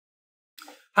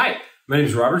Hi, my name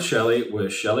is Robert Chelle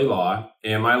with Chelle Law,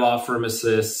 and my law firm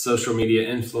assists social media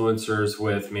influencers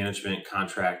with management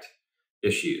contract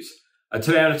issues.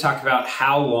 Today I'm going to talk about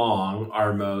how long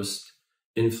are most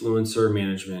influencer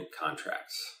management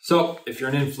contracts. So if you're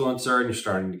an influencer and you're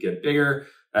starting to get bigger,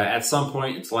 at some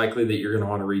point it's likely that you're going to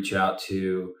want to reach out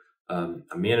to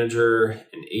a manager,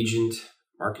 an agent,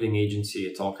 marketing agency.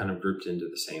 It's all kind of grouped into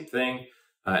the same thing.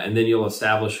 And then you'll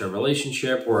establish a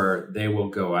relationship where they will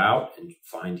go out and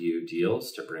find you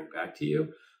deals to bring back to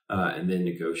you, and then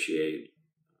negotiate,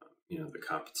 the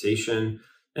compensation,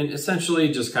 and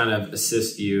essentially just kind of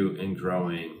assist you in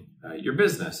growing your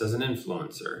business as an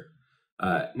influencer.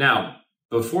 Now,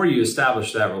 before you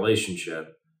establish that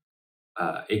relationship,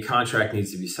 a contract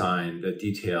needs to be signed that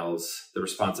details the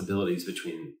responsibilities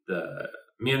between the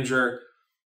manager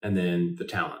and then the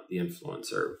talent, the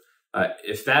influencer.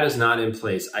 If that is not in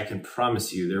place, I can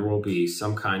promise you there will be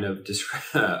some kind of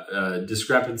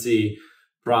discrepancy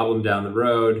problem down the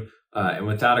road. And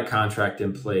without a contract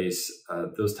in place,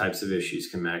 those types of issues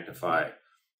can magnify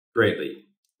greatly.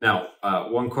 Now,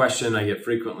 one question I get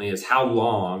frequently is how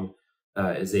long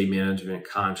is a management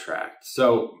contract?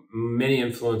 So many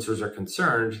influencers are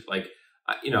concerned, like,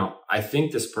 I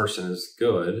think this person is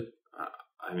good.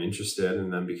 I'm interested in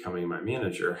them becoming my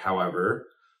manager. However,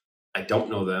 I don't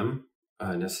know them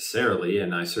necessarily,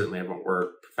 and I certainly haven't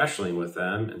worked professionally with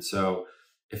them. And so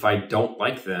if I don't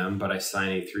like them, but I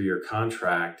sign a 3-year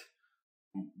contract,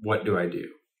 what do I do?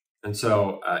 And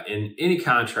so in any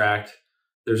contract,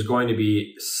 there's going to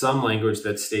be some language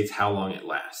that states how long it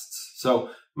lasts.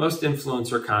 So most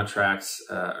influencer contracts,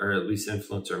 or at least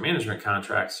influencer management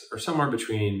contracts, are somewhere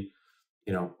between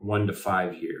 1 to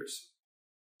 5 years.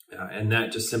 And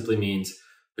that just simply means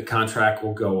the contract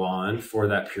will go on for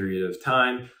that period of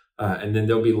time. And then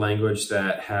there'll be language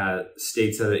that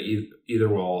states that it either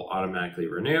will automatically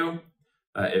renew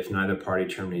if neither party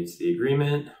terminates the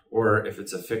agreement, or if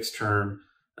it's a fixed term,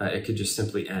 it could just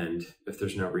simply end if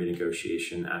there's no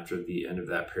renegotiation after the end of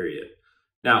that period.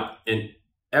 Now, in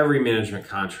every management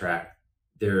contract,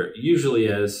 there usually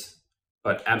is,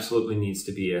 but absolutely needs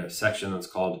to be, a section that's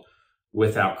called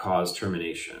without cause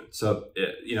termination. So,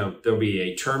 there'll be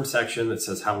a term section that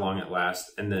says how long it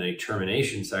lasts, and then a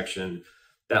termination section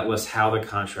that lists how the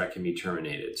contract can be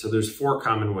terminated. So there's 4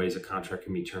 common ways a contract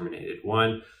can be terminated.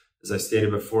 1, as I stated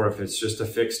before, if it's just a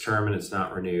fixed term and it's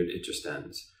not renewed, it just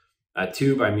ends.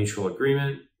 2, by mutual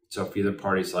agreement. So if either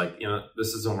party's like, this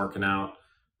isn't working out,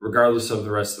 regardless of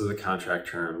the rest of the contract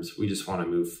terms, we just want to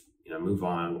move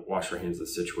on, wash our hands of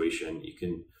the situation. You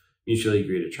can mutually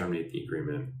agree to terminate the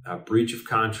agreement. Breach of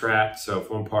contract. So if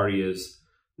one party is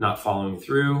not following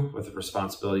through with the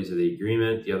responsibilities of the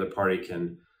agreement, the other party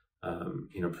can,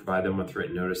 provide them with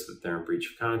written notice that they're in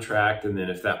breach of contract. And then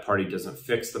if that party doesn't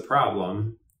fix the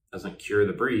problem, doesn't cure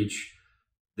the breach,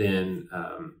 then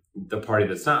the party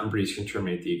that's not in breach can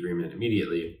terminate the agreement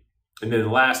immediately. And then the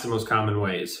last and most common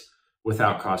way is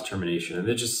without cause termination. And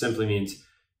that just simply means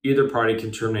either party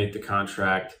can terminate the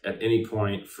contract at any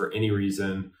point for any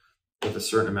reason, with a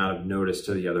certain amount of notice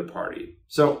to the other party.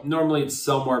 So normally it's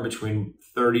somewhere between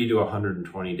 30 to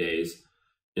 120 days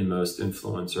in most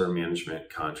influencer management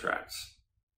contracts.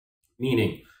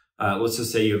 Meaning, let's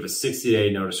just say you have a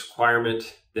 60-day notice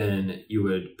requirement, then you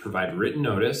would provide written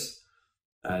notice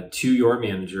to your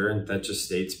manager, and that just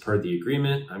states, per the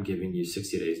agreement, I'm giving you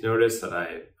 60 days notice that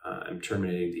I am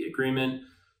terminating the agreement.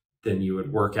 Then you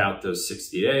would work out those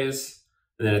 60 days.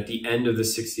 And then at the end of the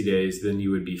 60 days, then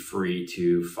you would be free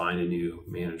to find a new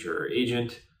manager or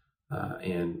agent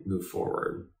and move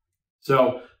forward.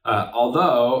 So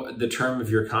although the term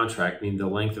of your contract, meaning the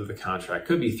length of the contract,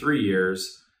 could be 3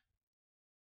 years,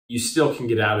 you still can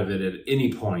get out of it at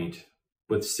any point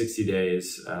with 60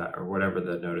 days or whatever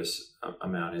the notice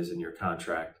amount is in your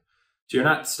contract. So you're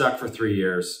not stuck for 3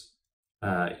 years.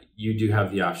 You do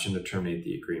have the option to terminate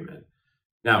the agreement.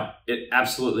 Now, it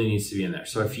absolutely needs to be in there.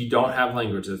 So if you don't have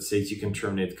language that states you can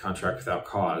terminate the contract without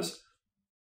cause,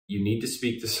 you need to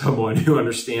speak to someone who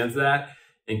understands that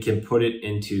and can put it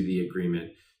into the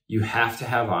agreement. You have to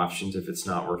have options if it's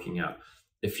not working out.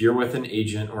 If you're with an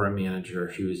agent or a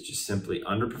manager who is just simply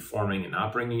underperforming and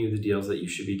not bringing you the deals that you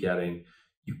should be getting,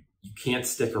 you can't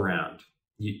stick around.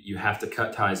 You have to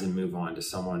cut ties and move on to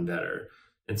someone better.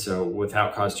 And so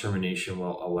without cause termination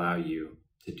will allow you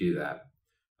to do that.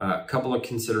 A couple of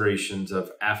considerations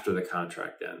of after the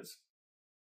contract ends.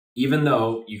 Even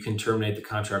though you can terminate the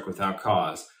contract without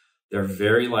cause, there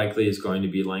very likely is going to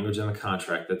be language in the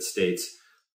contract that states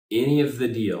any of the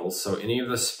deals, so any of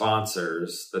the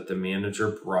sponsors that the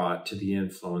manager brought to the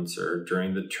influencer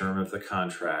during the term of the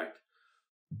contract,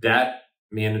 that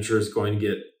manager is going to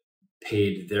get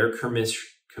paid their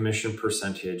commission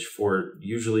percentage for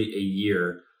usually a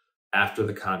year after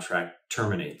the contract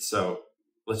terminates. So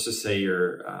let's just say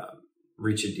you're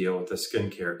reach a deal with a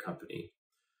skincare company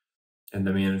and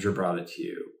the manager brought it to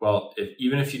you. Well,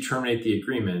 even if you terminate the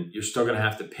agreement, you're still going to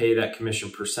have to pay that commission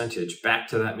percentage back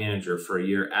to that manager for a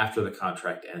year after the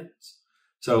contract ends.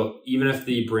 So even if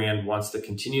the brand wants to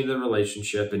continue the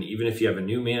relationship, and even if you have a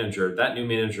new manager, that new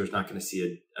manager is not going to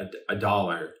see a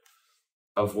dollar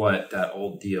of what that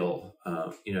old deal,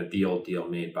 the old deal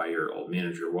made by your old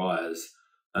manager was,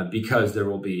 because there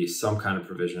will be some kind of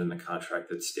provision in the contract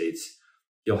that states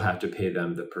you'll have to pay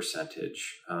them the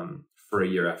percentage for a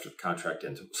year after the contract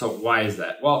ends. So why is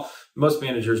that? Well, most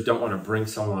managers don't want to bring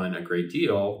someone a great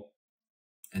deal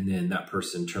and then that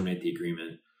person terminate the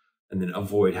agreement and then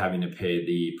avoid having to pay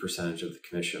the percentage of the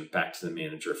commission back to the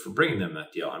manager for bringing them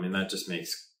that deal. I mean, that just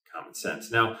makes common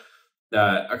sense. Now,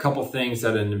 a couple things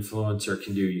that an influencer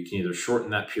can do: you can either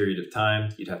shorten that period of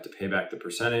time, you'd have to pay back the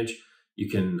percentage. You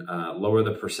can lower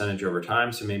the percentage over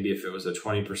time. So maybe if it was a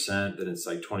 20%, then it's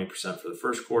like 20% for the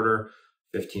first quarter,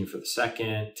 15 for the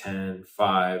second, 10,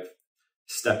 5,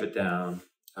 step it down.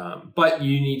 But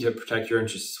you need to protect your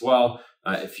interests as well.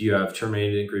 If you have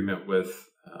terminated an agreement with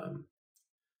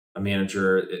a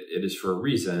manager, it is for a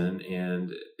reason.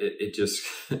 And it just,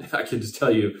 I can just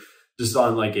tell you, just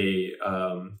on like a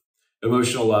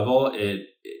emotional level,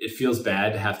 it feels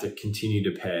bad to have to continue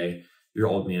to pay your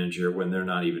old manager when they're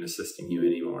not even assisting you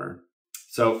anymore.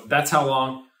 So that's how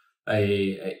long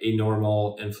a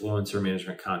normal influencer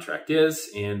management contract is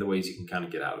and the ways you can kind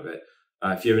of get out of it.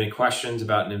 If you have any questions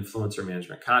about an influencer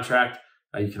management contract,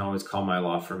 you can always call my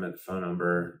law firm at the phone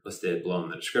number listed below in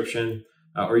the description,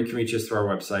 or you can reach us through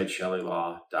our website,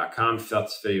 ChelleLaw.com. If you thought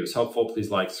this video was helpful, please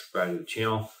like, subscribe to the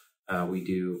channel. We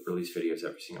do release videos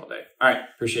every single day. All right,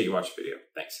 appreciate you watching the video.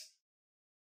 Thanks.